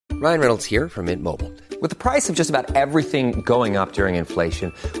Ryan Reynolds here from Mint Mobile. With the price of just about everything going up during inflation,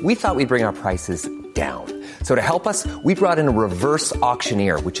 we thought we'd bring our prices down. So to help us, we brought in a reverse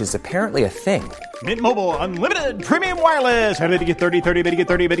auctioneer, which is apparently a thing. Mint Mobile Unlimited Premium Wireless. How to get 30, 30, bit to get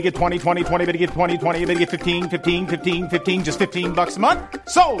 30, bit to get 20, 20, 20, bit to get 20, 20, bit to get 15, 15, 15, 15, just $15 a month?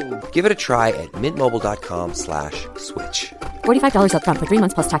 Sold! Give it a try at mintmobile.com/switch. $45 up front for 3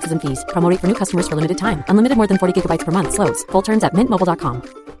 months plus taxes and fees. Promo rate for new customers for limited time. Unlimited more than 40 gigabytes per month. Slows full terms at mintmobile.com.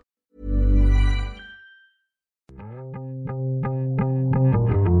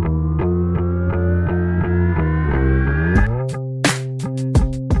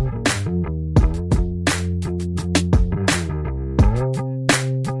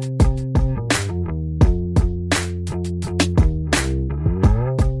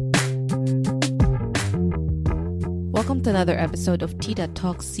 Welcome to another episode of Tita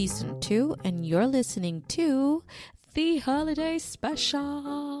Talks Season 2, and you're listening to the Holiday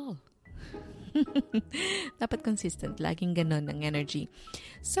Special. Dapat consistent, laging ganon ang energy.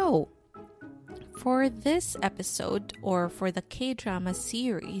 So, for this episode, or for the K-drama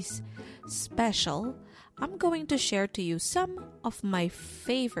series special, I'm going to share to you some of my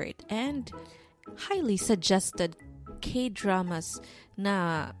favorite and highly suggested K-dramas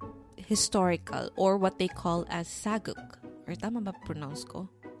na historical, or what they call as saguk. Or tama ba pronounce ko?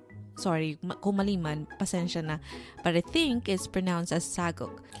 Sorry, kung mali man, pasensya na. But I think it's pronounced as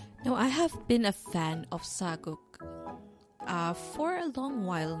saguk. Now, I have been a fan of saguk for a long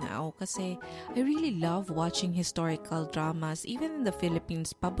while now kasi I really love watching historical dramas. Even in the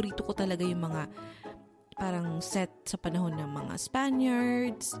Philippines, paborito ko talaga yung mga parang set sa panahon ng mga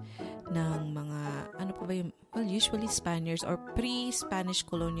Spaniards, ng mga, ano pa ba yung, well, usually Spaniards or pre-Spanish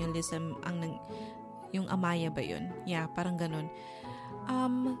colonialism, yung Amaya ba yun? Yeah, parang ganun.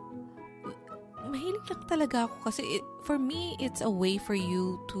 Mahilig lang talaga ako kasi for me, it's a way for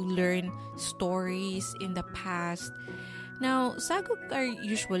you to learn stories in the past. Now, saguk are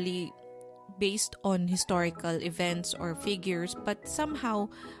usually based on historical events or figures, but somehow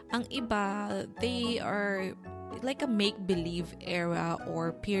ang iba, they are like a make-believe era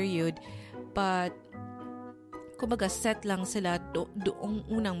or period, but kumbaga set lang sila doong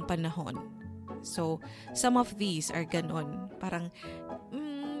unang panahon. So some of these are ganon, parang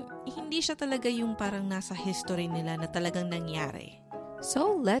hindi siya talaga yung parang nasa history nila na talagang nangyari. So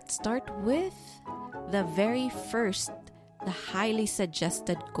let's start with the very first, the highly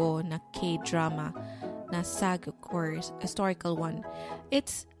suggested ko na K-drama na saguk or historical one.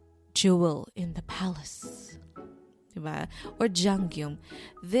 It's Jewel in the Palace. Diba? Or Jangyum.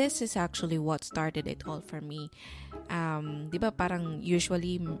 This is actually what started it all for me. Diba parang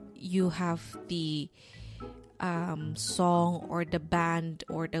usually you have the song or the band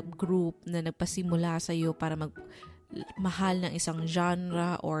or the group na nagpasimula sa iyo para mahal ng isang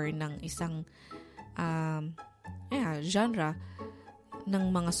genre or ng isang genre ng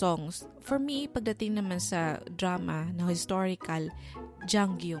mga songs. For me, pagdating naman sa drama na historical,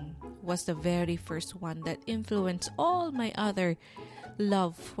 Jangyum was the very first one that influenced all my other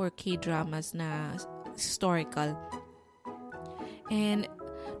love for K-dramas na historical. And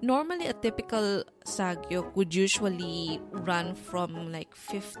normally, a typical sagyok would usually run from like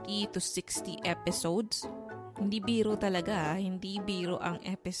 50 to 60 episodes. Hindi biro talaga, hindi biro ang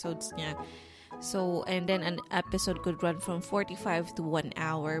episodes niya. So, and then an episode could run from 45 to 1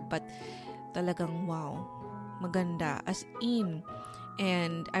 hour, but talagang wow, maganda, as in.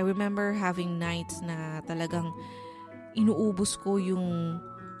 And I remember having nights na talagang inuubos ko yung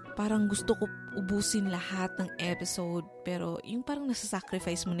parang gusto ko ubusin lahat ng episode, pero yung parang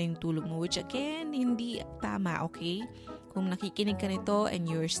nasasacrifice mo na yung tulog mo, which again, hindi tama, okay? Kung nakikinig ka nito and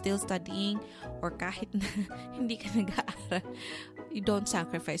you're still studying or kahit na hindi ka nag-aaral, you don't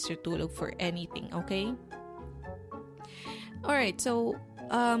sacrifice your tulog for anything, okay? Alright, so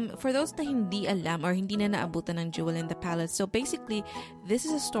for those na hindi alam or hindi na naabutan ng Jewel in the Palace, so basically, this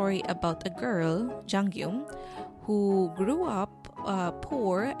is a story about a girl, Jangyum, who grew up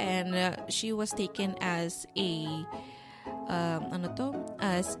poor and she was taken as a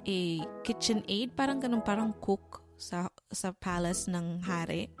as a kitchen aide, parang ganun, parang cook sa palace ng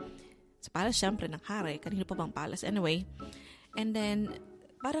hari. Sa palace, syempre, ng hari. Kanino pa bang palace? Anyway. And then,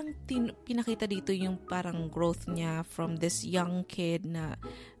 parang pinakita dito yung parang growth niya from this young kid na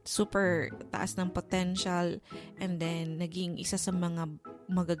super taas ng potential, and then naging isa sa mga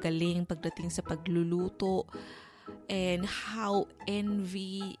magagaling pagdating sa pagluluto, and how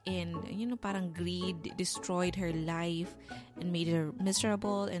envy and parang greed destroyed her life and made her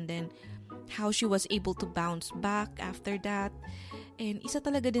miserable, and then how she was able to bounce back after that. And isa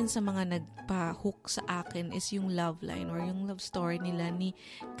talaga din sa mga nagpa-hook sa akin is yung love line or yung love story nila ni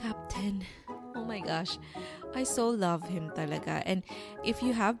Captain. Oh my gosh. I so love him talaga. And if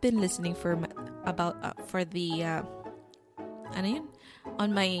you have been listening for the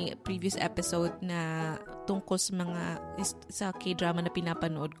on my previous episode na tungkol sa K-drama na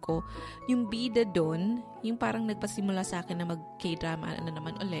pinapanood ko, yung bida doon, yung parang nagpasimula sa akin na mag-K-drama na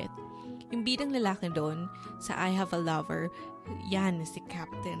naman ulit. Yung bidang lalaki doon sa I Have a Lover, yan si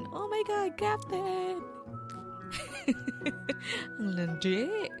Captain. Oh my God, Captain! Ang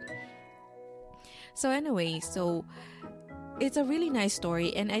legit. So anyway, it's a really nice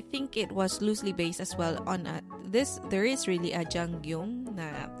story, and I think it was loosely based as well on there is really a Jang Gyum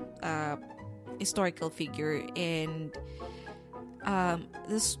na historical figure, and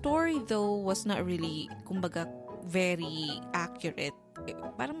the story though was not really, kumbaga, very accurate.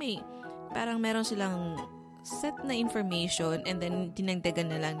 Parang meron silang set na information and then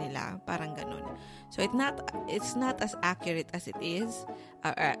dinagdagan na lang nila, parang ganun. So it's not as accurate as it is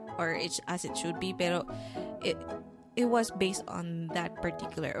or as it should be, pero it was based on that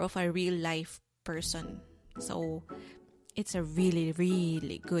particular of a real life person. So it's a really,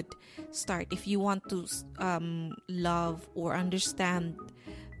 really good start if you want to love or understand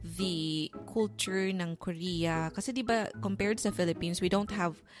the culture ng Korea. Kasi diba, compared sa Philippines, we don't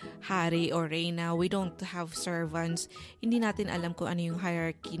have hari or reyna, we don't have servants. Hindi natin alam kung ano yung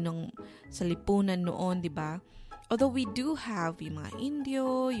hierarchy ng sa lipunan noon, diba? Although we do have yung mga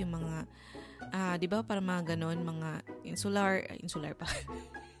Indio, yung mga diba, para mga ganon, mga insular pa.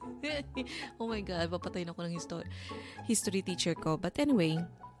 Oh my God, papatayin ako ng history teacher ko. But anyway,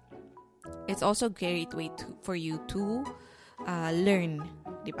 it's also a great way for you to learn,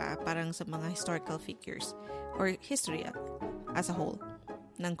 diba? Parang sa mga historical figures or history as a whole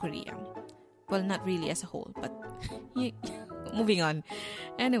ng Korea. Well, not really as a whole, but moving on.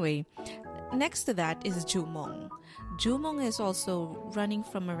 Anyway, next to that is Jumong. Jumong is also running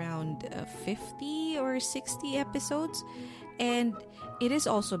from around 50 or 60 episodes, and it is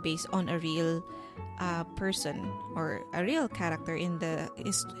also based on a real person or a real character in the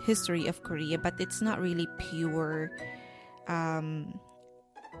history of Korea, but it's not really pure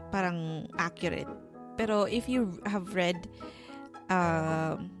parang accurate. Pero if you have read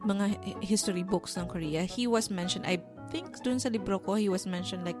mga history books ng Korea, he was mentioned, I think dun sa libro ko, he was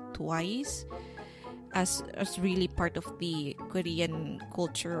mentioned like twice as really part of the Korean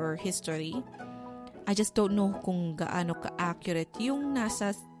culture or history. I just don't know kung gaano ka-accurate yung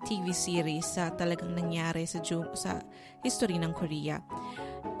nasa TV series sa talagang nangyari sa history ng Korea.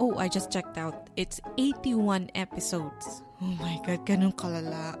 Oh, I just checked out. It's 81 episodes. Oh my God, ganun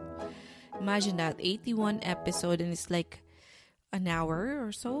kalala. Imagine that, 81 episode and it's like an hour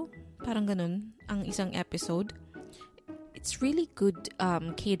or so. Parang ganun ang isang episode. It's really good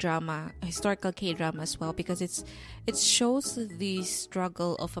K-drama, historical K-drama as well, because it shows the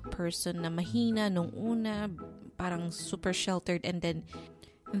struggle of a person na mahina nung una, parang super sheltered, and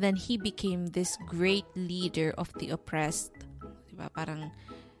then he became this great leader of the oppressed. Diba? Parang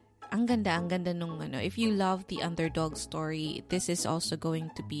ang ganda nung ano. If you love the underdog story, this is also going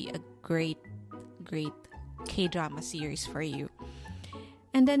to be a great K-drama series for you.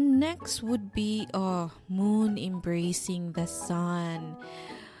 And then next would be Moon Embracing the Sun.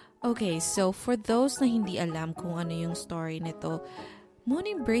 Okay, so for those na hindi alam kung ano yung story nito, Moon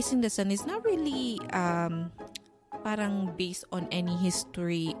Embracing the Sun is not really parang based on any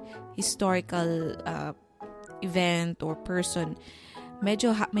historical event or person.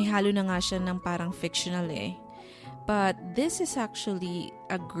 Medyo may halo na nga siya ng parang fictional eh. But this is actually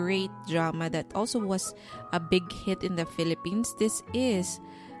a great drama that also was a big hit in the Philippines. This is,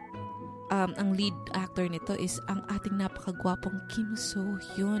 ang lead actor nito is ang ating napakagwapong Kim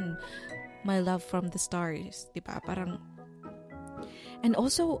So-hyun. My Love from the Stars. Diba? Parang, and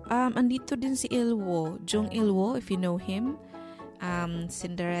also, andito din si Il-woo. Jung Il-woo, if you know him.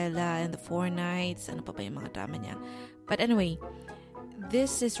 Cinderella and the Four Knights. Ano pa yung mga drama niya. But anyway,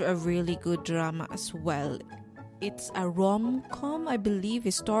 this is a really good drama as well. It's a rom-com, I believe,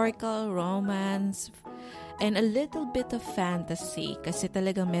 historical, romance, and a little bit of fantasy. Kasi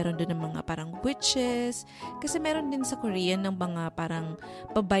talagang meron doon ng mga parang witches. Kasi meron din sa Korean ng mga parang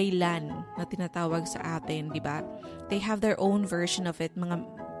pabaylan na tinatawag sa atin, di ba? They have their own version of it. Mga,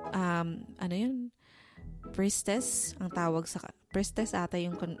 ano yun? Priestess, ang tawag sa... Priestess ata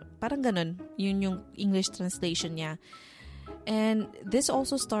yung... Parang ganun. Yun yung English translation niya. And this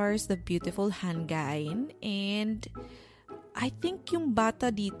also stars the beautiful Han Gain and I think yung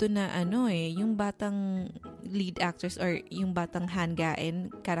bata dito na yung batang lead actress or yung batang Han Gaen,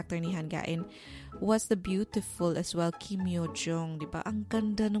 character ni Han Gaen, was the beautiful as well, Kim Yo-jong, di ba? Ang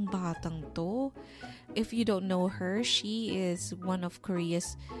ganda ng batang to. If you don't know her, she is one of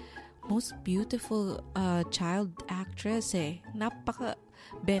Korea's most beautiful child actress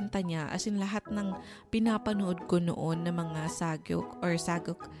Napaka-benta niya. As in, lahat ng pinapanood ko noon na mga sagok or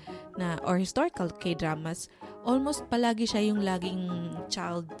historical K-dramas, almost palagi siya yung laging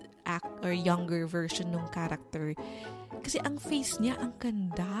child act or younger version ng character. Kasi ang face niya, ang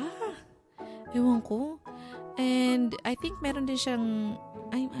ganda. Ewan ko. And I think meron din siyang,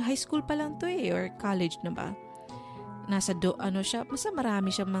 high school pa lang to or college na ba? Nasa siya, basta marami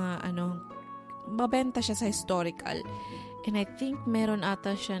siyang mga mabenta siya sa historical. And I think meron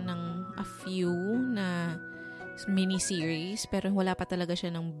ata siya ng a few na mini-series, pero wala pa talaga siya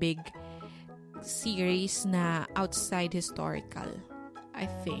ng big series na outside historical, I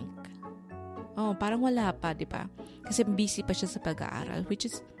think. Parang wala pa, di ba? Kasi busy pa siya sa pag-aaral, which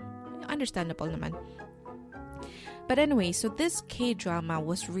is understandable naman. But anyway, so this K-drama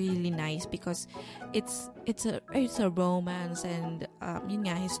was really nice because it's a romance and yun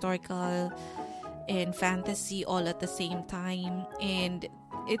nga, historical and fantasy all at the same time, and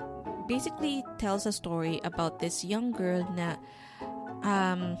it basically tells a story about this young girl na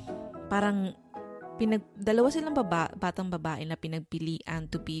parang dalawa silang batang babae na pinagpilian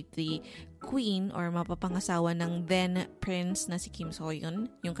to be the queen or mapapangasawa ng then prince na si Kim So-hyun,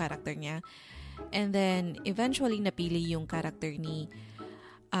 yung character niya. And then eventually napili yung character ni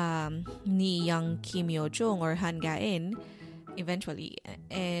young Kim Yo-jong or Han Gaen eventually,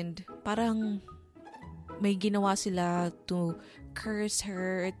 and parang may ginawa sila to curse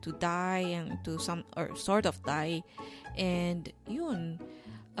her to die and to some or sort of die, and yun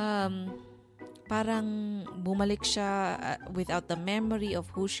parang bumalik siya without the memory of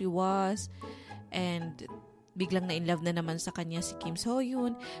who she was, and biglang na in love na naman sa kanya si Kim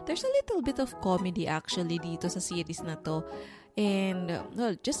So-hyun. There's a little bit of comedy actually dito sa series na to, and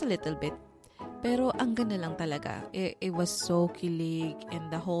well, just a little bit, pero ang ganda lang talaga. It was so kilig,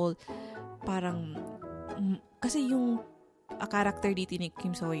 and the whole parang kasi yung character dito ni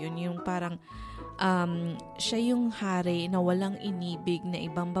Kim So-hyun, yung parang siya yung hari na walang inibig na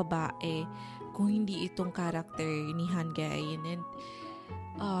ibang babae kung hindi itong character ni Han Gaen, and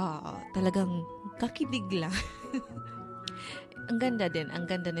talagang kakilig lang. Ang ganda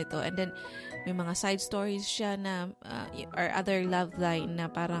nito. And then may mga side stories siya na or other love line na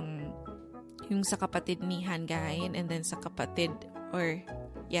parang yung sa kapatid ni Han Gaen, and then sa kapatid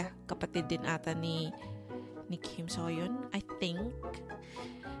din ata ni Kim So-hyun, I think.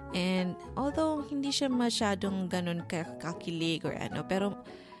 And although hindi siya masyadong ganun kakilig or pero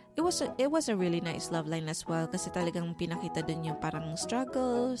it was a really nice love line as well, kasi talagang pinakita dun yung parang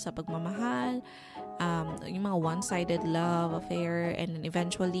struggle sa pagmamahal, yung mga one-sided love affair, and then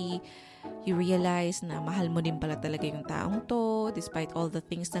eventually you realize na mahal mo din pala talaga yung taong to despite all the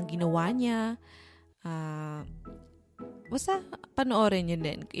things na ginawa niya. Basta panoorin yun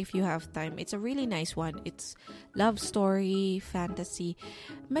din if you have time. It's a really nice one. It's love story, fantasy.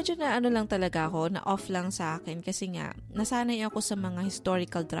 Medyo na lang talaga ako, na off lang sa akin kasi nga nasanay ako sa mga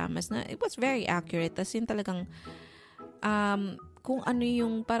historical dramas na it was very accurate. As in talagang kung ano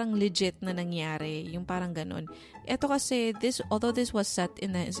yung parang legit na nangyari, yung parang ganun. Ito kasi although this was set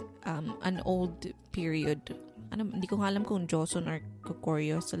in an old period. Hindi ko nga alam kung Joseon or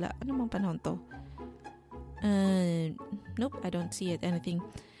Goryeo sila. Ano mang panahon to? Nope, I don't see it anything.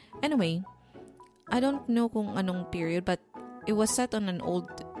 Anyway, I don't know kung anong period, but it was set on an old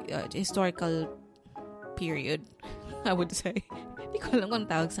historical period, I would say. Hindi ko alam kung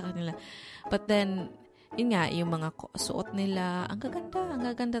tawag sa kanila. But then, yun nga, yung mga suot nila, ang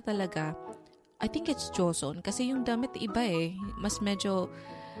gaganda talaga. I think it's Joseon kasi yung damit iba mas medyo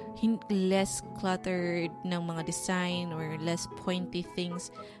less cluttered ng mga design or less pointy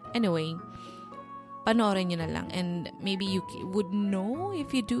things. Anyway, panoorin nyo na lang, and maybe you would know.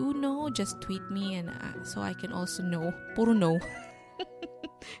 If you do know, just tweet me and so I can also know. Puro know.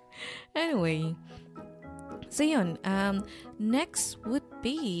 Anyway, so yun, next would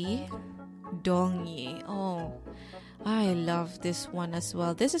be Dongyi. Oh, I love this one as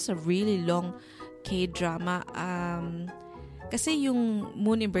well. This is a really long K-drama. Kasi yung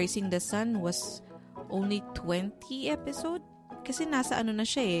Moon Embracing the Sun was only 20 episodes. Kasi nasa na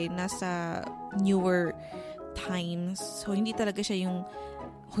siya nasa newer times. So, hindi talaga siya yung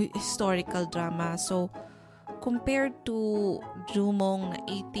historical drama. So, compared to Jumong na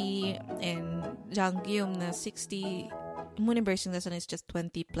 80 and Janggeum na 60, Moon Embracing the Sun is just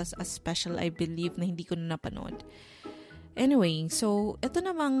 20 plus a special, I believe, na hindi ko na napanood. Anyway, so ito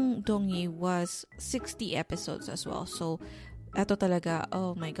namang Dongyi was 60 episodes as well. So, ito talaga,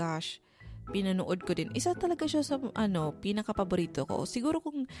 oh my gosh, pinanood ko din. Isa talaga siya sa pinaka-paborito ko. Siguro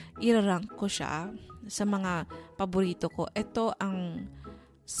kung i-rank ko siya sa mga paborito ko, ito ang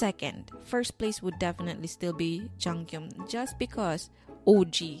second. First place would definitely still be Jangkyum, just because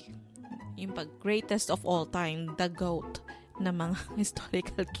OG, yung greatest of all time, the GOAT na mga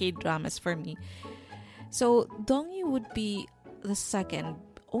historical K-dramas for me. So, Dongyi would be the second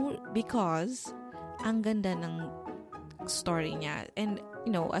because ang ganda ng story niya. And,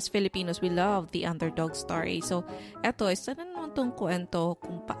 as Filipinos, we love the underdog story. So, eto, isa na naman itong kwento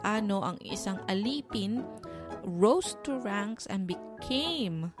kung paano ang isang alipin rose to ranks and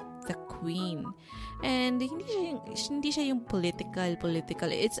became the queen. And hindi siya yung political.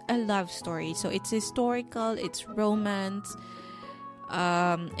 It's a love story. So, it's historical, it's romance.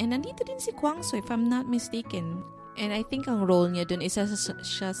 And nandito din si Kwangso, if I'm not mistaken. And I think ang role niya dun, isa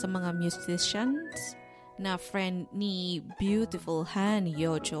siya sa mga musicians na friend ni beautiful Han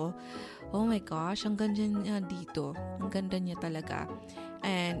Yojo. Oh my gosh, ang ganda niya dito. Ang ganda niya talaga.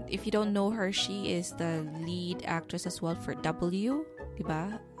 And if you don't know her, she is the lead actress as well for W,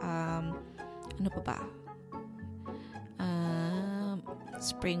 diba? Ano pa ba?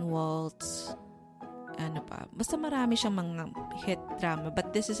 Spring Waltz. Ano pa? Basta marami siyang mga hit drama.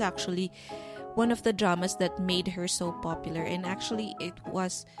 But this is actually one of the dramas that made her so popular. And actually, it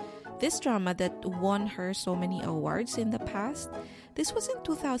was this drama that won her so many awards in the past. This was in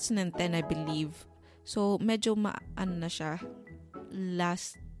 2010, I believe. So, medyo na siya.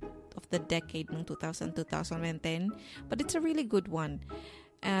 Last of the decade ng 2010. But it's a really good one.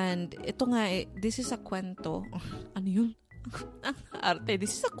 And ito nga, this is a kwento. Ano yun? Ang arte.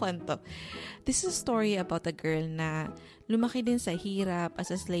 This is a kwento. This is a story about a girl na lumaki din sa hirap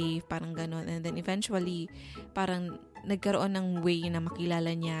as a slave, parang ganon. And then eventually, parang nagkaroon ng way na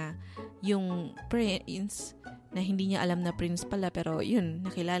makilala niya yung prince na hindi niya alam na prince pala, pero yun,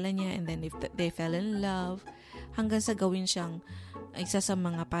 nakilala niya, and then they fell in love hanggang sa gawin siyang isa sa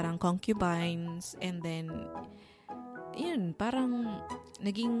mga parang concubines. And then yun, parang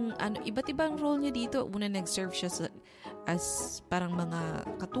naging iba't ibang role niya dito. Una nag-serve siya as parang mga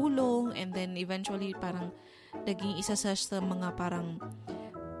katulong, and then eventually parang naging isa sa mga parang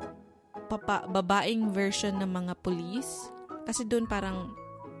babaeng version ng mga police. Kasi doon parang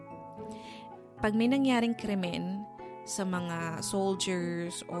pag may nangyaring krimen sa mga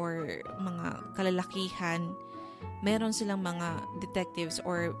soldiers or mga kalalakihan, meron silang mga detectives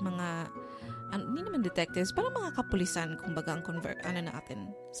or mga hindi naman detectives, parang mga kapulisan, kumbaga ang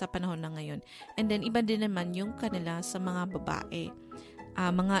natin sa panahon na ngayon. And then iba din naman yung kanila sa mga babae.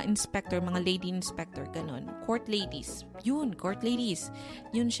 Mga inspector, mga lady inspector, ganun. Court ladies. Yun, court ladies.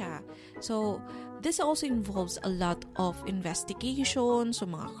 Yun siya. So, this also involves a lot of investigation, so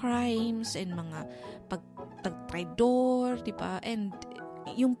mga crimes, and mga pagtraidor, diba? And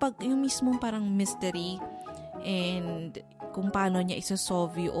yung mismong parang mystery, and kung paano niya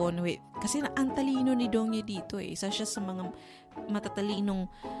isa-solve yun. Kasi ang talino ni Dongyi dito eh. Isa siya sa mga matatalinong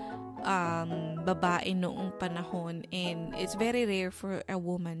babae noong panahon, and it's very rare for a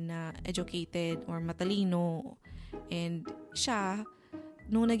woman na educated or matalino. And siya,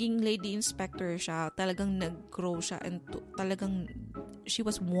 nung naging lady inspector siya, talagang nag-grow siya, and talagang she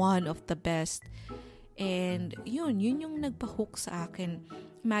was one of the best. And yun yung nagpa-hook sa akin.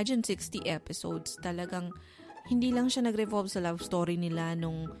 Imagine 60 episodes, talagang hindi lang siya nag-revolve sa love story nila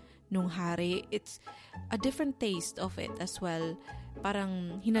nung hari. It's a different taste of it as well.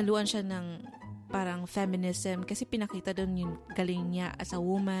 Parang hinaluan siya ng parang feminism, kasi pinakita doon yung galing niya as a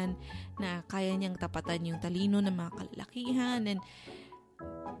woman, na kaya niyang tapatan yung talino ng mga kalalakihan, and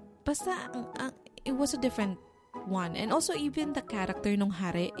basta it was a different one. And also even the character ng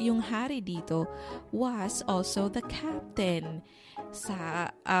hari, yung hari dito was also the captain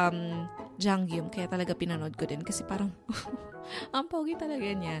sa Janggyum, kaya talaga pinanood ko din kasi parang ang pogi talaga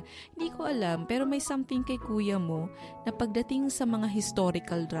niya. Hindi ko alam, pero may something kay kuya mo na pagdating sa mga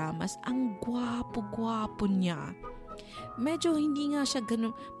historical dramas, ang gwapo-gwapo niya. Medyo hindi nga siya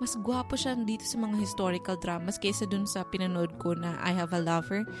ganun, mas gwapo siya dito sa mga historical dramas kaysa dun sa pinanood ko na I Have a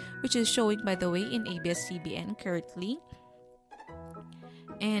Lover, which is showing by the way in ABS-CBN currently.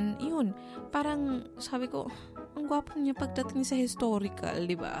 And yun, parang sabi ko, ang gwapo niya pagdating sa historical,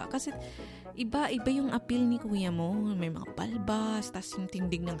 di ba? Kasi iba yung appeal ni kuya mo. May mga balbas, tas yung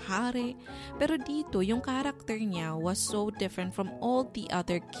tindig ng hari. Pero dito, yung character niya was so different from all the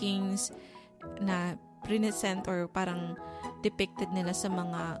other kings na present or parang depicted nila sa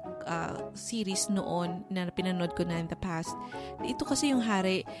mga series noon na pinanood ko na in the past. Ito kasi yung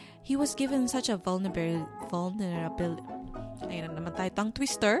hari, he was given such a vulnerability. ayun na naman tayo, tongue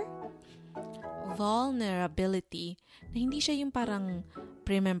twister, vulnerability, na hindi siya yung parang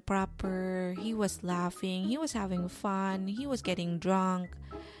prim and proper, he was laughing, he was having fun, he was getting drunk,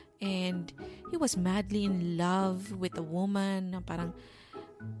 and he was madly in love with a woman, na parang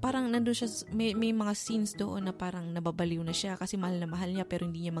nandun siya, may mga scenes doon na parang nababaliw na siya kasi mahal na mahal niya pero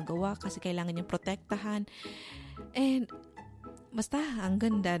hindi niya magawa kasi kailangan niyang protektahan. And basta ang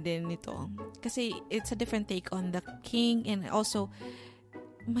ganda din nito kasi it's a different take on the king, and also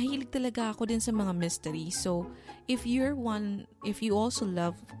mahilig talaga ako din sa mga mysteries. So if you also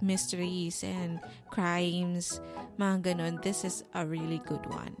love mysteries and crimes, mga ganon, this is a really good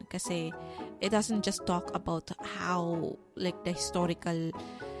one kasi it doesn't just talk about how like the historical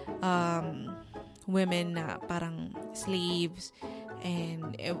women na parang slaves,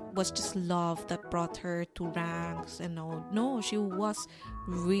 and it was just love that brought her to ranks and all. No, she was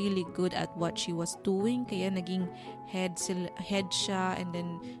really good at what she was doing, kaya naging head siya, and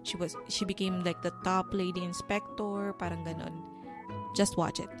then she became like the top lady inspector, parang ganon. Just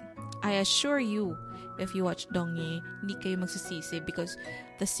watch it. I assure you, if you watch Dongye, hindi kayo magsisisi because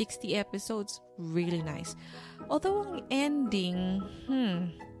the 60 episodes, really nice. Although ang ending,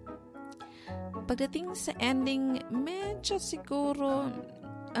 pagdating sa ending, medyo siguro,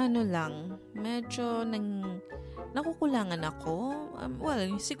 medyo nakukulangan ako.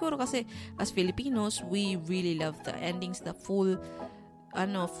 Well, siguro kasi as Filipinos, we really love the endings, the full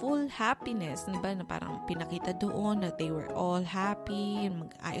happiness, diba? Na parang pinakita doon na they were all happy,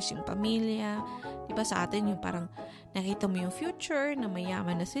 mag-ayos yung pamilya. Diba sa atin yung parang nakita mo yung future, na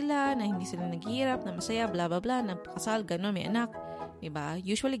mayaman na sila, na hindi sila naghihirap, na masaya, blah blah blah, na kasal, gano'n, may anak. Diba?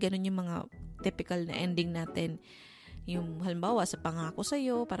 Usually gano'n yung mga typical na ending natin. Yung halimbawa sa Pangako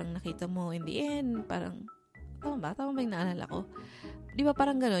Sa'yo, parang nakita mo in the end, parang tama ba yung naalala ko? Di ba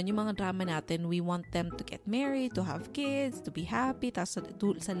parang gano'n, yung mga drama natin, we want them to get married, to have kids, to be happy, tapos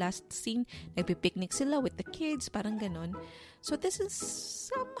sa last scene, nagpipicnic sila with the kids, parang gano'n. So this is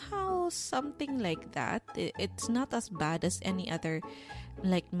somehow something like that. It's not as bad as any other,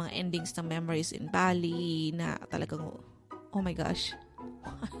 like mga endings ng Memories in Bali, na talagang, oh my gosh,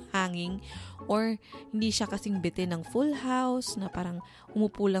 hanging, or hindi siya kasing bitin ng Full House na parang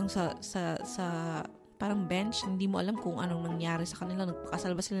umupo lang sa parang bench, hindi mo alam kung anong nangyari sa kanila,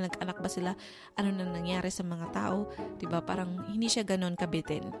 nagpakasal ba sila, nag-anak ba sila, ano nang nangyari sa mga tao, 'di ba? Parang hindi siya ganoon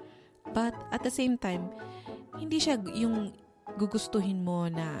kabitin. But at the same time, hindi siya yung gugustuhin mo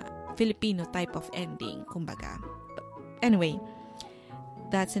na Filipino type of ending, kumbaga. But anyway,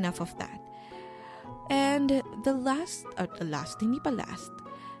 that's enough of that. And the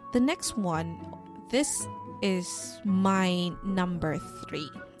next one, this is my number 3,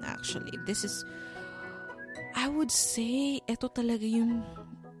 actually. This is, I would say, ito talaga yung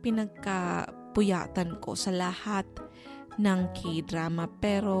pinagkapuyatan ko sa lahat ng K-drama.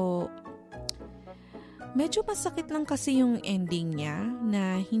 Pero, medyo masakit lang kasi yung ending niya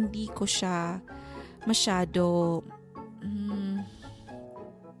na hindi ko siya masyado...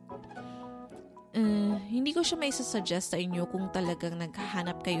 hindi ko siya maisasuggest sa inyo kung talagang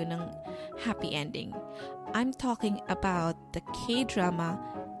naghahanap kayo ng happy ending. I'm talking about the K-drama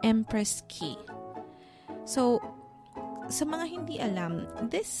Empress Ki. So, sa mga hindi alam,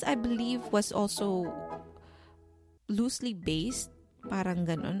 this I believe was also loosely based, parang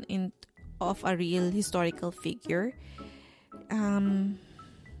ganon, of a real historical figure. I'm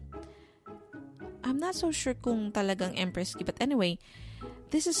not so sure kung talagang Empress Ki, but anyway,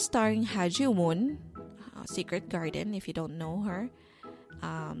 this is starring Ha Ji-won, Secret Garden, if you don't know her.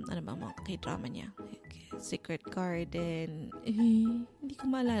 Ano ba mga K-drama niya? Secret Garden. Hindi ko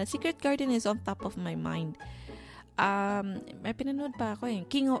maalala. Secret Garden is on top of my mind. May pinanood pa ako eh.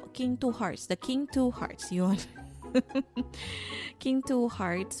 King Two Hearts. The King Two Hearts. Yun. King Two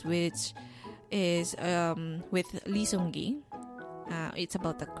Hearts, which is with Lee Seung-gi. It's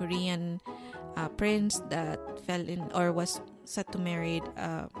about a Korean prince that fell in or was set to marry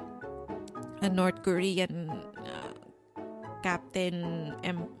a North Korean captain,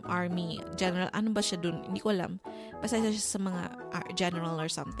 army general. Ano ba siya dun? Hindi ko alam. Basta siya sa mga general or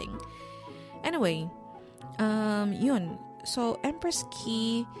something. Anyway, yun. So, Empress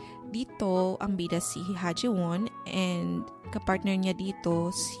Ki, dito, ang bida si Ha Ji-won, and kapartner niya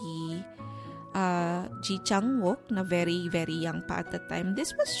dito si Ji Chang-wook, na very, very young pa at the time.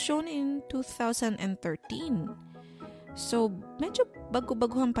 This was shown in 2013. So, medyo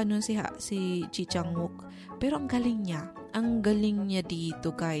bago-baguhan pa nun si Ji Chang-wook. Pero ang galing niya. Ang galing niya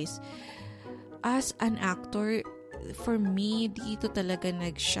dito, guys. As an actor, for me, dito talaga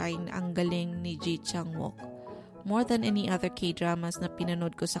nag-shine ang galing ni Ji Chang-wook. More than any other K-dramas na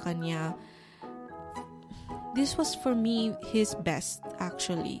pinanood ko sa kanya, this was for me his best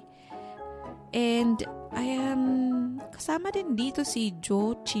actually. And kasama din dito si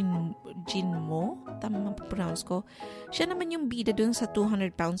Jo Jinmo, tama pronounce ko. Siya naman yung bida dun sa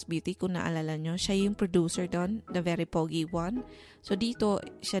 200 Pounds Beauty, kung naalala nyo. Siya yung producer dun, the very pogy one. So dito,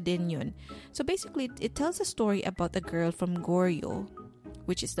 siya din yun. So basically, it tells a story about a girl from Goryeo,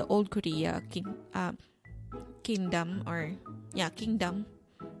 which is the old Korea kingdom.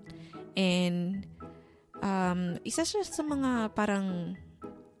 And isa siya sa mga parang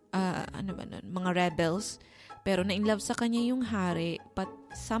mga rebels, pero na-inlove sa kanya yung hari, but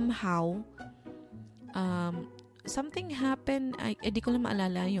somehow something happened. Di ko lang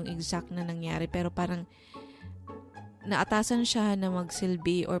maalala yung exact na nangyari, pero parang naatasan siya na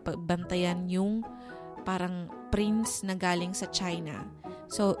magsilbi or bantayan yung parang prince na galing sa China.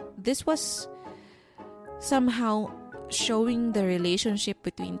 So this was somehow showing the relationship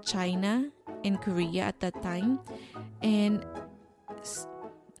between China and Korea at that time. And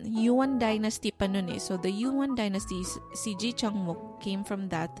Yuan dynasty pa nun eh. So the Yuan dynasty, si Ji Chang-wook came from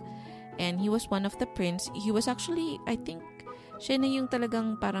that, and he was one of the prince. He was actually, I think, siya na yung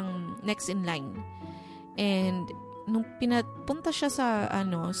talagang parang next in line. And nung pinapunta siya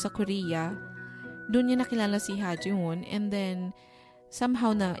sa Korea, doon niya nakilala si Ha Ji-won, and then somehow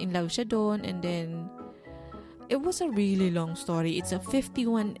na in love siya doon, and then it was a really long story. It's a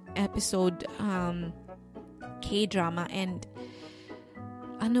 51 episode K-drama, and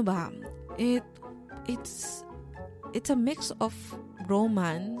it's a mix of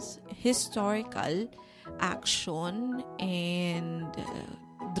romance, historical, action, and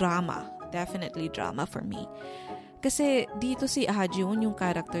drama. Definitely drama for me. Kasi dito si Ah Ji-won, yung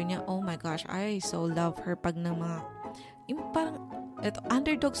character niya, oh my gosh, I so love her pag ng mga, yung parang,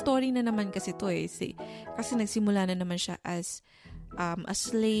 underdog story na naman kasi to eh. Kasi nagsimula na naman siya as a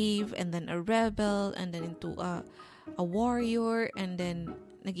slave, and then a rebel, and then into a warrior, and then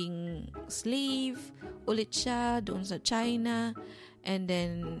naging slave ulit siya doon sa China, and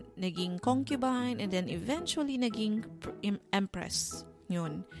then naging concubine, and then eventually naging empress.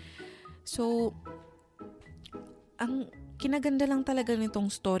 Yun. So, ang kinaganda lang talaga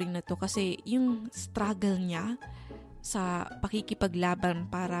nitong story na to kasi yung struggle niya sa pakikipaglaban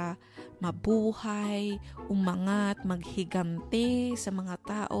para mabuhay, umangat, maghigante sa mga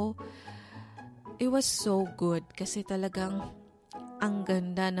tao. It was so good kasi talagang ang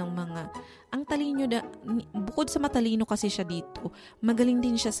ganda ng ang talino bukod sa matalino kasi siya dito, magaling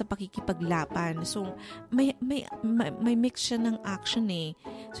din siya sa pakikipaglaban. So, may mix siya ng action eh.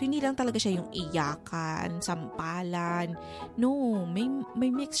 So, hindi lang talaga siya yung iyakan, sampalan. No,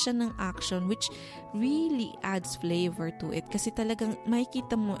 may mix siya ng action which really adds flavor to it. Kasi talagang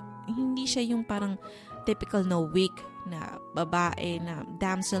makikita mo, hindi siya yung parang typical na weak na babae, na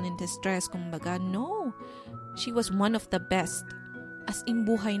damsel in distress, kumbaga. No, she was one of the best. As in,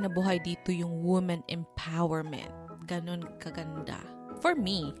 buhay na buhay dito yung woman empowerment. Ganon kaganda. For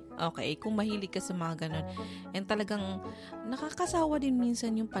me, okay, kung mahilig ka sa mga ganon. And talagang nakakasawa din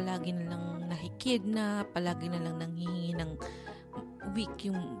minsan yung palagi na lang nakikidnap, palagi na lang nanghihingi ng weak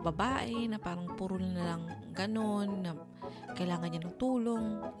yung babae, na parang puro na lang ganon, na kailangan niya ng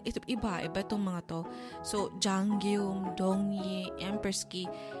tulong. Iba itong mga to. So, Janggyum, Dongye, Empress Ki,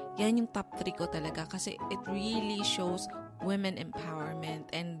 yan yung top 3 ko talaga kasi it really shows women empowerment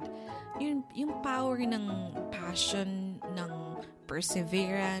and yung power ng passion, ng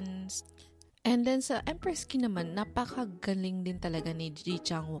perseverance. And then sa Empress Ki naman, napakagaling din talaga ni Ji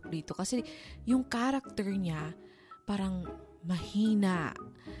Chang-wook dito kasi yung character niya parang mahina.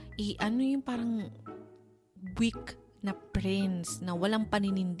 Yung parang weak na prince na walang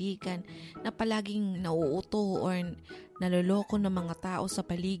paninindigan, na palaging nauuto or naloloko ng mga tao sa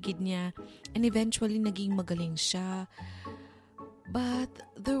paligid niya, and eventually naging magaling siya. But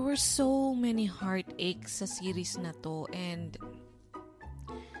there were so many heartaches sa series na to, and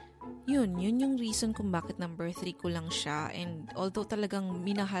yun yung reason kung bakit number 3 ko lang siya. And although talagang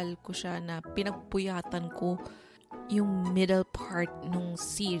minahal ko siya, na pinagpuyatan ko yung middle part nung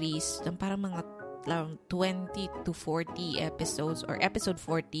series, ng parang mga 20 to 40 episodes or episode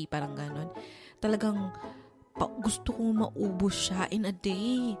 40, parang ganon. Talagang gusto kong maubos siya in a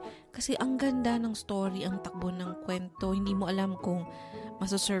day. Kasi ang ganda ng story, ang takbo ng kwento. Hindi mo alam kung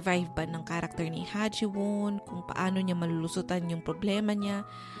masasurvive ba ng character ni Ha Ji-won, kung paano niya malulusutan yung problema niya,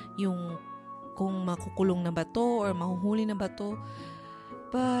 yung kung makukulong na ba to or mahuhuli na ba to.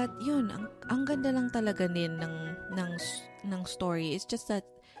 But yun, ang ganda lang talaga din ng story. It's just that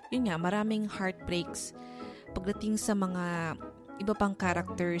yun nga, maraming heartbreaks pagdating sa mga iba pang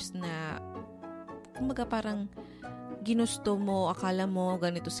characters na kumbaga parang ginusto mo, akala mo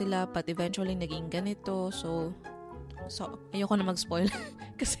ganito sila, but eventually naging ganito. So ayoko na mag-spoil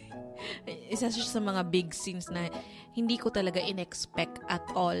kasi isa siya sa mga big scenes na hindi ko talaga in-expect at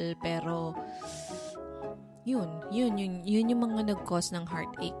all, pero yun yung mga nag-cause ng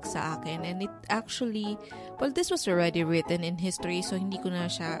heartache sa akin. And it actually, well, this was already written in history, so hindi ko na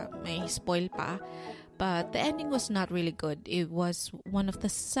siya may spoil pa. But the ending was not really good. It was one of the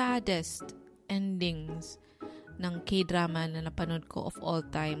saddest endings ng K-drama na napanood ko of all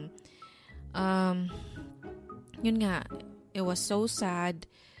time. Yun nga, it was so sad.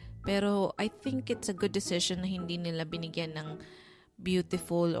 Pero I think it's a good decision na hindi nila binigyan ng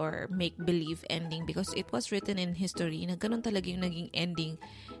beautiful or make-believe ending because it was written in history na ganun talaga yung naging ending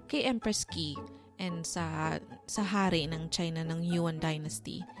kay Empress Qi and sa hari ng China ng Yuan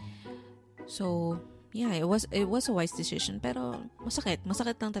Dynasty. So, yeah, it was a wise decision, pero masakit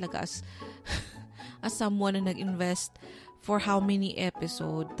lang talaga as someone na nag-invest for how many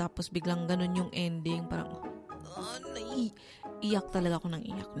episode tapos biglang ganun yung ending, parang iyak talaga ako ng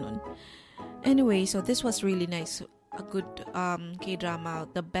iyak nun. Anyway, so this was really nice. A good K-drama,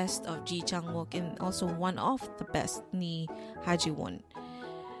 the best of Ji Chang-wook and also one of the best ni Ha Ji-won.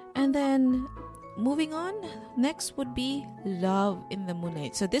 And then moving on, next would be Love in the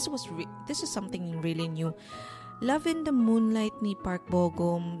Moonlight. So this is something really new. Love in the Moonlight ni Park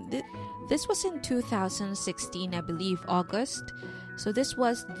Bo-gum. This was in 2016, I believe, August. So this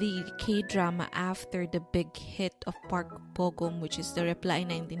was the K-drama after the big hit of Park Bo-gum, which is The Reply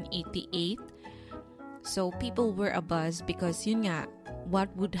 1988. So people were abuzz because yun nga, what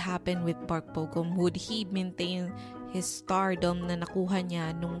would happen with Park Bo-gum? Would he maintain his stardom na nakuha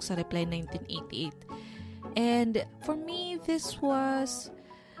niya nung sa Reply 1988? And for me, this was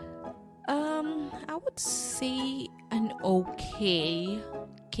I would say an okay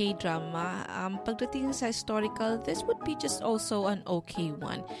K-drama. Pagdating sa historical, this would be just also an okay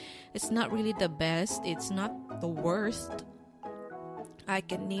one. It's not really the best. It's not the worst. I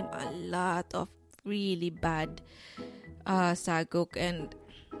can name a lot of really bad saguk, and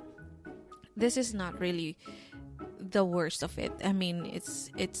this is not really the worst of it. I mean,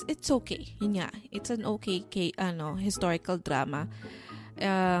 it's okay. Yun nga, it's an okay historical drama.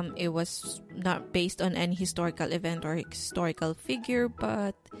 It was not based on any historical event or historical figure,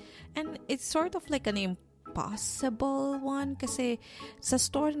 and it's sort of like an impossible one kasi sa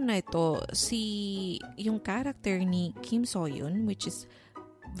story na ito, yung character ni Kim So-yoon, which is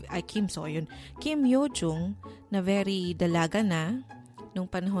Kim Yo-jung, na very dalaga na nung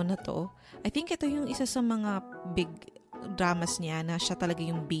panahon na to. I think ito yung isa sa mga big dramas niya na siya talaga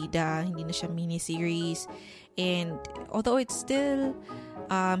yung bida, hindi na siya miniseries. And although it's still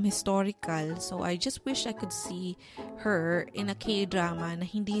historical, so I just wish I could see her in a K-drama na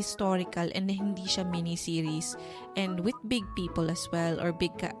hindi historical and na hindi siya miniseries and with big people as well, or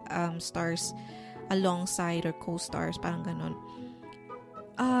big stars alongside or co-stars, parang ganon.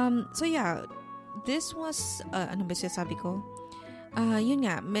 So yeah, this was ano ba sabi ko? Yun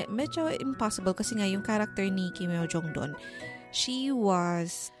nga, medyo impossible kasi nga yung character ni Kim Yo-jung doon, she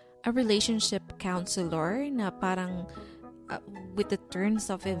was a relationship counselor na parang with the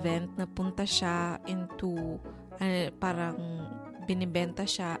turns of event napunta siya into parang binibenta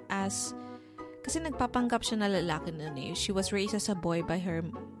siya as kasi nagpapanggap siya na lalaki na niya. She was raised as a boy by her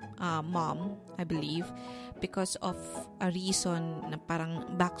mom, I believe, because of a reason na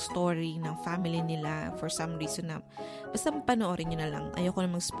parang backstory ng family nila for some reason na basta panoorin nyo na lang, ayoko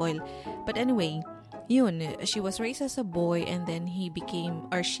na mag-spoil. But anyway, yun, she was raised as a boy and then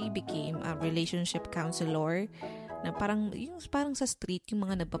she became a relationship counselor na parang sa street yung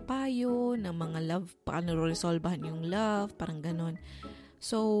mga nagpapayo ng mga love, paano resolvehan yung love, parang ganon.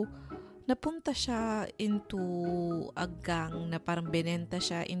 So napunta siya into a gang na parang binenta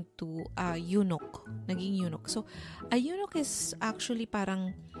siya into a eunuch. Naging eunuch. So, a eunuch is actually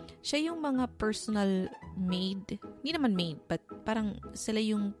parang siya yung mga personal maid. Hindi naman maid, but parang sila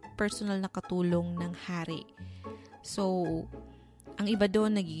yung personal na katulong ng hari. So, ang iba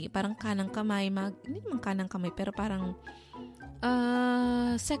doon parang kanang kamay, hindi naman kanang kamay, pero parang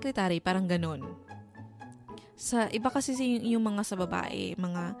secretary, parang ganon. Sa iba kasi yung mga sa babae,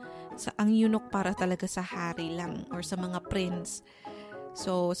 ang eunuch para talaga sa hari lang or sa mga prince.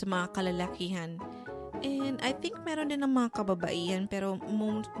 So, sa mga kalalakihan. And I think meron din ng mga kababaihan, pero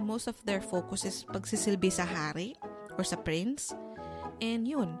most of their focus is pagsisilbi sa hari or sa prince. And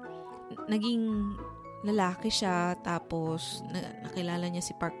yun, naging lalaki siya, tapos nakilala niya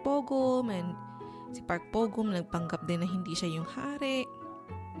si Park Bo-gum, and si Park Bo-gum nagpanggap din na hindi siya yung hari.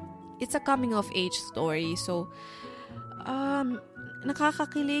 It's a coming of age story. So,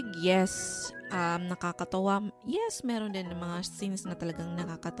 nakakakilig, yes. Nakakatawa, yes. Meron din mga scenes na talagang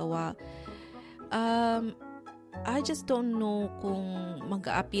nakakatawa. I just don't know kung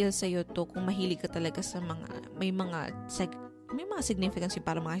mag-a-appeal sa'yo to, kung mahilig ka talaga sa may mga significance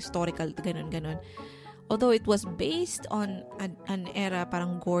para mga historical, ganun. Although it was based on an era,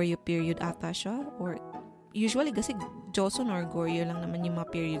 parang Goryeo period ata siya, or usually kasi Joseon or Goryeo lang naman yung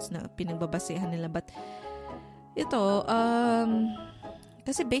mga periods na pinagbabasehan nila. But ito,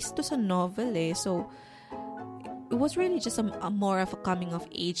 kasi based to sa novel so it was really just a more of a coming of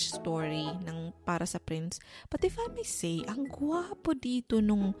age story ng para sa prince. But if I may say, ang gwapo dito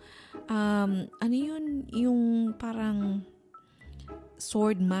nung ano yun, yung parang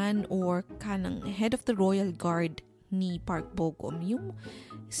swordman or kanang head of the royal guard ni Park Bo-gum, yung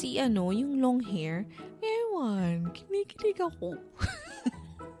yung long hair, ewan, kinikilig ako.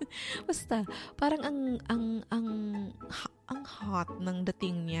 Basta parang ang hot ng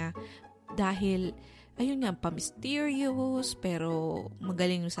dating niya dahil ayun nga, pa-mysterious pero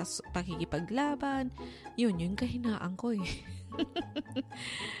magaling sa pakikipaglaban. Yun kahinaan ko eh.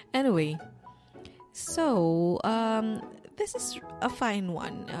 Anyway, so this is a fine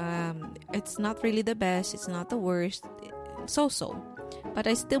one. It's not really the best, it's not the worst, so-so. But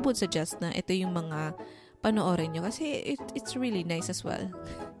I still would suggest na ito yung mga panoorin nyo kasi it's really nice as well.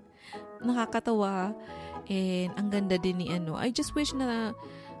 Nakakatawa and ang ganda din ni I just wish na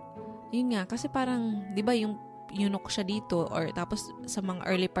yun nga, kasi parang 'di ba yung yunok siya dito or tapos sa mga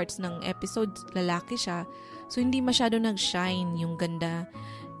early parts ng episode lalaki siya. So hindi masyado nag-shine yung ganda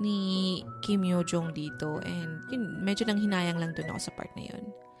ni Kim Yo-jong dito and yun, medyo nang hinayang lang dun ako sa part na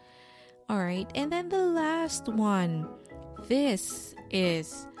yun. Alright, and then the last one. This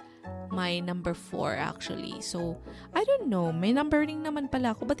is my number 4 actually. So, I don't know. May numbering naman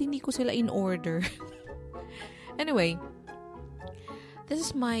pala ako. Ba't hindi ko sila in order? Anyway, this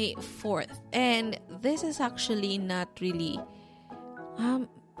is my 4th. And this is actually not really...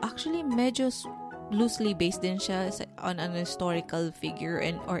 actually, medyo loosely based din siya on an historical figure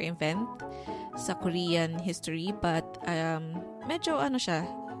or event sa Korean history. But, medyo siya,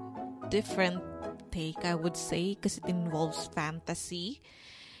 different take, I would say, because it involves fantasy.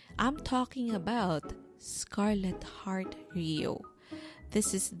 I'm talking about Scarlet Heart Ryeo.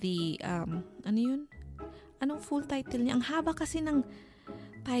 This is the, ano yun? Anong full title niya? Ang haba kasi ng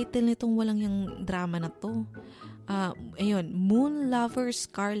title nitong walang yung drama na to. Ayun, Moon Lover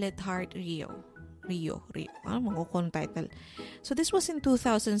Scarlet Heart Ryeo. Ano mga title? So, this was in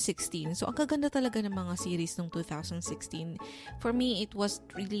 2016. So, ang kaganda talaga ng mga series ng 2016. For me, it was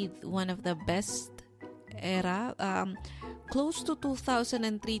really one of the best era. Close to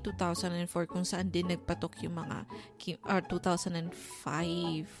 2003-2004 kung saan din nagpatok yung mga 2005.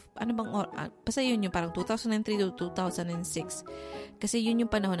 Ano bang basta yun yung parang 2003 to 2006. Kasi yun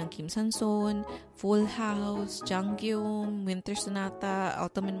yung panahon ng Kim San-son, Full House, Jangkyung, Winter Sonata,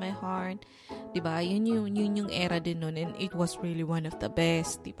 Autumn in My Heart. Diba? Yun yung era din nun and it was really one of the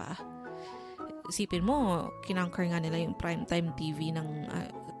best, diba? Isipin mo, kinangker nga nila yung primetime TV ng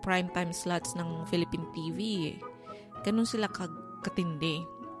primetime slots ng Philippine TV. Ganun sila katindi.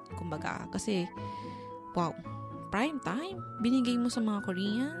 Kumbaga, kasi wow, prime time binigay mo sa mga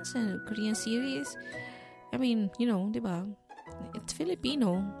Koreans and Korean series. I mean, you know, 'di ba? It's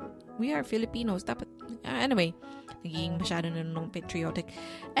Filipino. We are Filipinos. Dapat anyway, naging masyado na nung patriotic.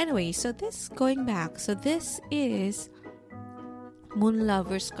 Anyway, so this going back. So this is Moon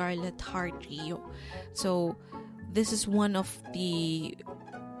Lover Scarlet Heart Ryeo. So this is one of the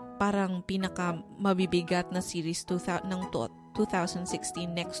parang pinaka mabibigat na series ng 2016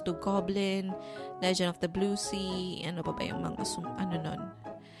 next to Goblin, Legend of the Blue Sea, ano pa ba yung mga nun.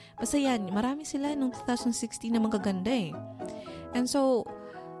 Basta yan, marami sila nung 2016 na magaganda eh. And so,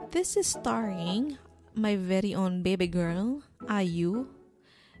 this is starring my very own baby girl, IU.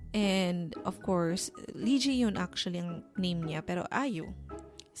 And of course, Lee Ji-yoon actually ang name niya, pero IU.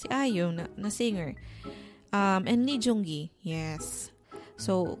 Si IU na singer. And Lee Jung-gi, yes.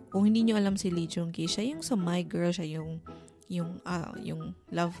 So, kung hindi nyo alam si Lee Jung-gi, siya yung sa My Girl, siya yung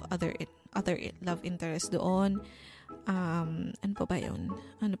love other love interest doon. Ano pa ba yun?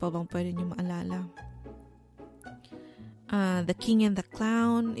 Ano pa bang pwede nyo maalala? The King and the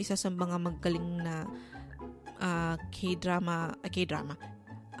Clown, isa sa mga magaling na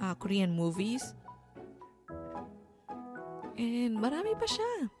Korean movies. And marami pa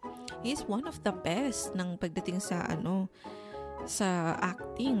siya. He's one of the best ng pagdating sa sa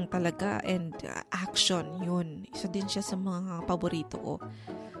acting talaga and action, yun. Isa din siya sa mga paborito ko.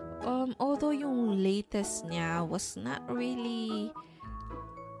 Although yung latest niya was not really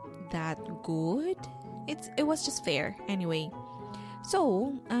that good, it was just fair. Anyway,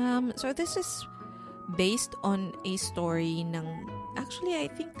 So this is based on a story ng, actually I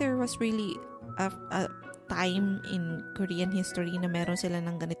think there was really a time in Korean history na meron sila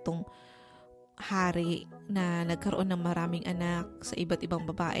ng ganitong hari na nagkaroon ng maraming anak sa iba't ibang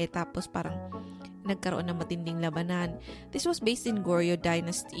babae, tapos parang nagkaroon ng matinding labanan. This was based in Goryeo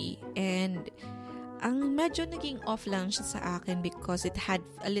Dynasty, and ang medyo naging off lang siya sa akin because it had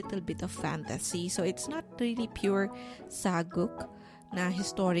a little bit of fantasy. So it's not really pure saguk na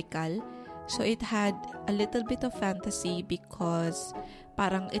historical. So it had a little bit of fantasy because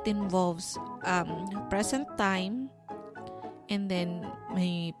parang it involves present time, and then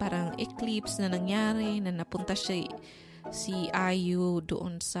may parang eclipse na nangyari na napunta si IU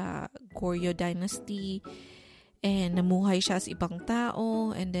doon sa Goryeo Dynasty, and namuhay siya sa ibang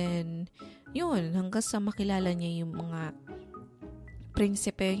tao, and then yun, hanggang sa makilala niya yung mga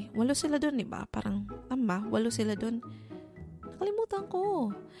prinsipe. 8 sila doon, diba? Parang, tama, 8 sila doon. Nakalimutan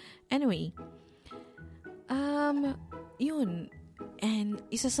ko. Anyway, yun. And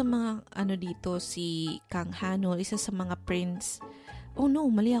isa sa mga dito, si Kang Hanol, isa sa mga prince. Oh no,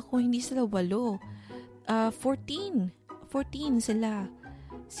 mali ako, hindi sila 8. 14 sila.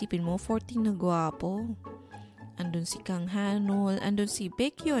 Sipin mo, 14 na gwapo. Andun si Kang Hanol, andun si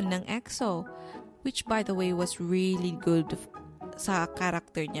Baekhyun ng EXO, which by the way was really good sa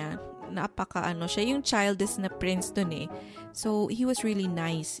character niya. Siya yung childish na prince dun eh. So he was really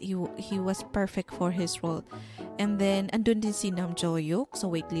nice. He was perfect for his role. And then andun din si Nam Jo-hyuk sa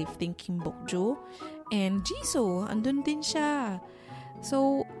weightlifting, Kim Bok-joo, and Jisoo, andun din siya.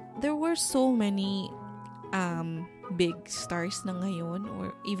 So there were so many big stars na ngayon,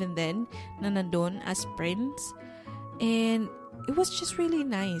 or even then, na nandun as prince. And it was just really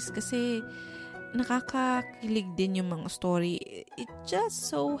nice kasi nakakakilig din yung mga story. It just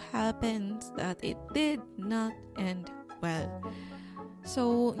so happens that it did not end well.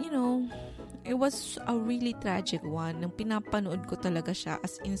 So, it was a really tragic one. Nang pinapanood ko talaga siya,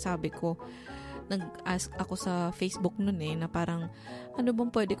 as in sabi ko, nag-ask ako sa Facebook nun na parang, ano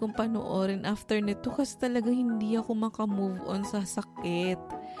bang pwede kong panoorin after nito kasi talaga hindi ako makamove on sa sakit.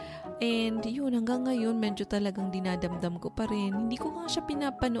 And yun, hanggang ngayon, medyo talagang dinadamdam ko pa rin. Hindi ko nga siya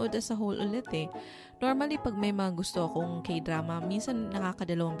pinapanood as a whole ulit eh. Normally, pag may mga gusto akong K-drama, minsan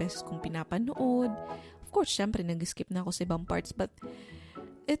nakakadalawang beses kong pinapanood. Of course, syempre, nag-skip na ako sa ibang parts. But,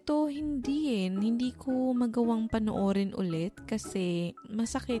 ito, hindi ko magawang panoorin ulit kasi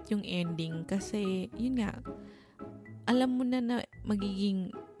masakit yung ending. Kasi, yun nga, alam mo na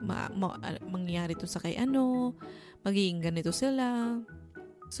magiging mangyayari to sa kay magiging ganito sila.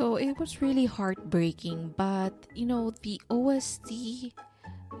 So, it was really heartbreaking. But, the OST,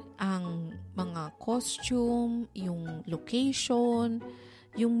 ang mga costume, yung location,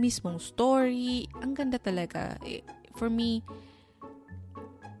 yung mismong story, ang ganda talaga. For me,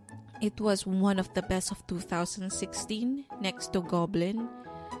 it was one of the best of 2016 next to Goblin.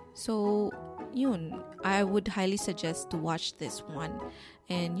 So, yun, I would highly suggest to watch this one.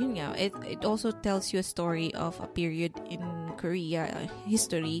 And yun nga, it also tells you a story of a period in Korea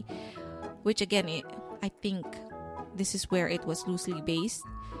history, which again, I think this is where it was loosely based.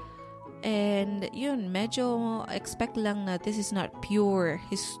 And yun, medyo expect lang na this is not pure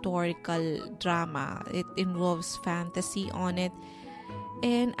historical drama. It involves fantasy on it.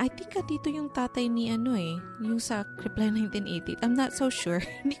 And I think dito yung tatay ni yung sa Reply 1988. I'm not so sure.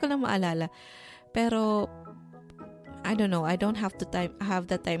 Hindi ko lang maalala. Pero I don't know. I don't have the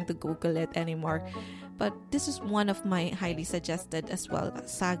time to Google it anymore. But this is one of my highly suggested as well.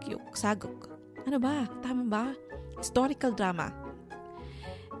 Saguk. Ano ba? Tama ba? Historical drama.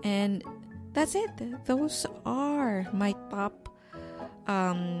 And that's it. Those are my top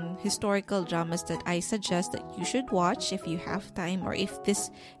historical dramas that I suggest that you should watch if you have time, or if this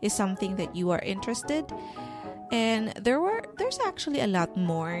is something that you are interested. And there's actually a lot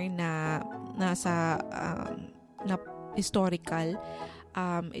more na nasa na historical.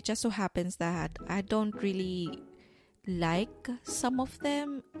 It just so happens that I don't really like some of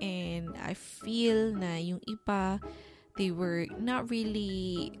them, and I feel na yung iba, they were not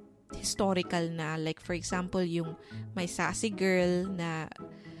really historical na. Like for example, yung My Sassy Girl na,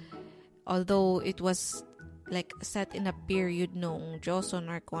 although it was like set in a period nung Joseon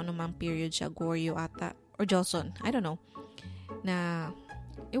or kung ano mang period siya, Goryeo ata, or Joseon, I don't know, na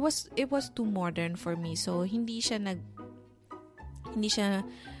it was too modern for me. So hindi siya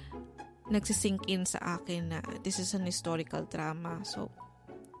nagsisink in sa akin na this is an historical drama. So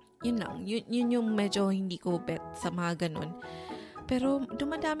yun lang, yun yung medyo hindi ko bet sa mga ganun. Pero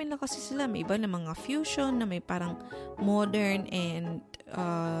dumadami na kasi sila. May iba na mga fusion na may parang modern and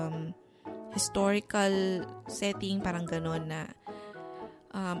historical setting, parang ganun na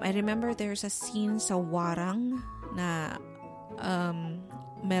I remember there's a scene sa Warang na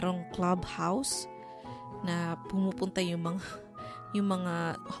merong clubhouse na pumupunta yung mga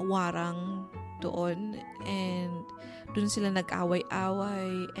warang doon, and doon sila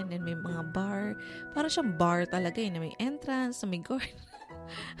nag-away-away, and then may mga bar. Parang siyang bar talaga na may entrance, na may guard.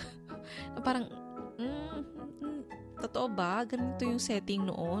 Parang, totoo ba? Ganito yung setting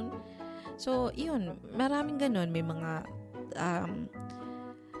noon? So, yun. Maraming ganun. May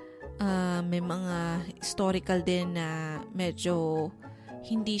mga historical din na medyo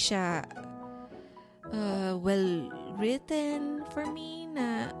hindi siya well written for me,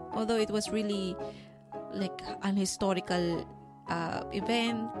 na although it was really like an historical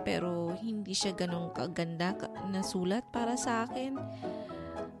event, pero hindi siya ganun kaganda na sulat para sa akin.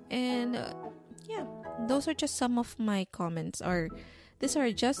 And yeah, those are just some of my comments, or these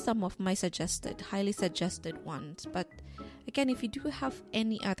are just some of my highly suggested ones. But again, if you do have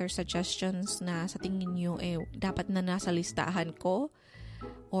any other suggestions na sa tingin nyo dapat na nasa listahan ko,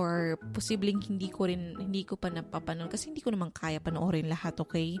 or posibleng hindi ko pa napapanood kasi hindi ko naman kaya panoorin lahat,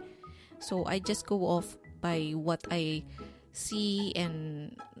 okay? So I just go off by what I see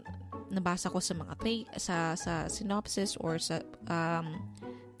and nabasa ko sa mga sa synopsis or sa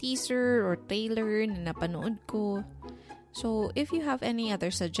teaser or trailer na napanood ko. So if you have any other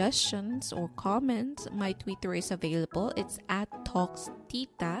suggestions or comments, my Twitter is available. It's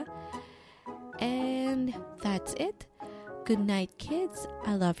 @TalksTita. And that's it. Good night, kids.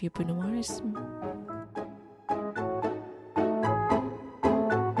 I love you, Bruno Mars.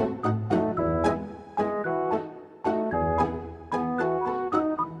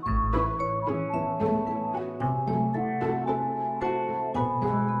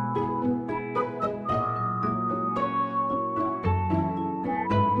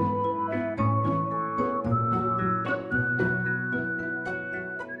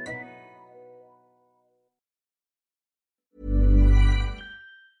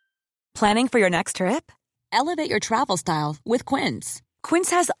 Planning for your next trip? Elevate your travel style with Quince. Quince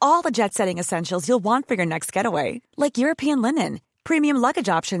has all the jet-setting essentials you'll want for your next getaway, like European linen, premium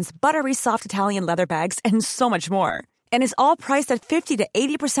luggage options, buttery soft Italian leather bags, and so much more. And is all priced at 50 to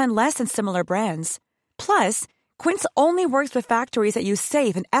 80% less than similar brands. Plus, Quince only works with factories that use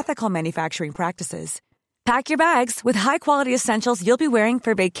safe and ethical manufacturing practices. Pack your bags with high-quality essentials you'll be wearing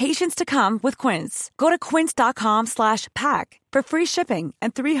for vacations to come with Quince. Go to quince.com/pack for free shipping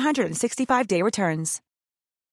and 365-day returns.